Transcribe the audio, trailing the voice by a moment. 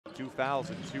2 fouls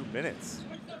in 2 minutes.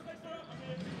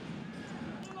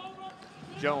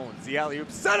 Jones, the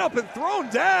alley-oop, set up and thrown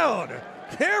down.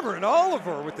 Cameron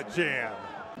Oliver with the jam.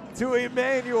 To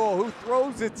Emmanuel, who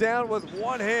throws it down with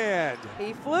one hand.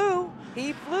 He flew,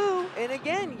 and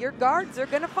again, your guards are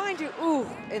gonna find you. Ooh,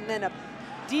 and then a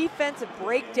defensive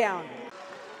breakdown.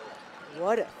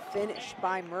 What a finish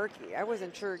by Murky. I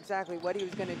wasn't sure exactly what he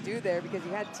was gonna do there because he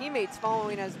had teammates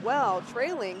following as well,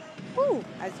 trailing, ooh,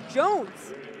 as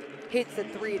Jones hits a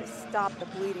 3 to stop the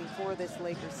bleeding for this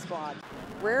Lakers squad.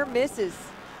 Rare misses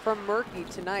from Murky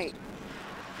tonight.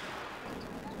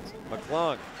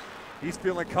 McClung, he's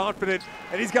feeling confident,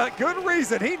 and he's got good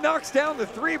reason. He knocks down the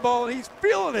 3 ball, and he's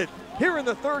feeling it here in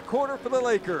the 3rd quarter for the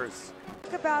Lakers.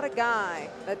 Talk about a guy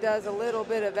that does a little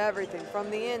bit of everything from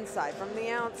the inside, from the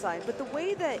outside, but the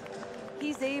way that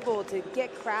he's able to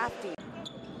get crafty.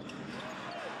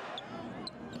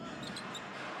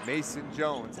 Mason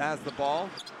Jones has the ball.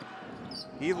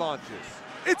 He launches.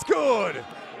 It's good!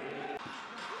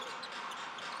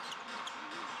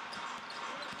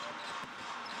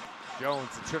 Jones,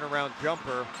 a turnaround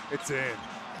jumper. It's in.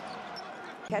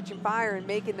 Catching fire and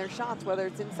making their shots, whether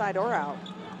it's inside or out.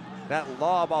 That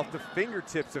lob off the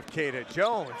fingertips of Keita.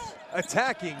 Jones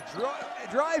attacking,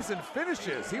 drives and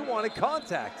finishes. He wanted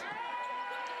contact.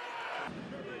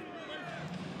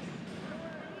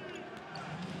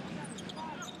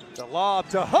 The lob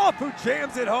to Huff, who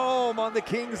jams it home on the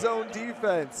Kings' own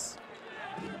defense.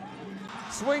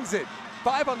 Swings it,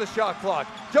 5 on the shot clock.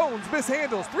 Jones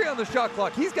mishandles, 3 on the shot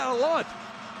clock. He's got a launch.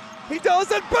 He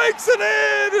does and banks it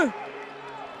in!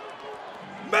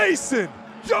 Mason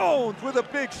Jones with a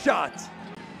big shot.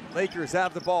 Lakers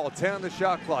have the ball, 10 on the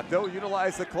shot clock. They'll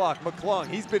utilize the clock. McClung,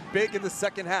 he's been big in the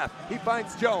 2nd half. He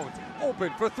finds Jones,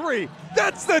 open for 3.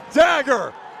 That's the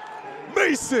dagger!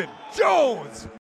 Mason Jones!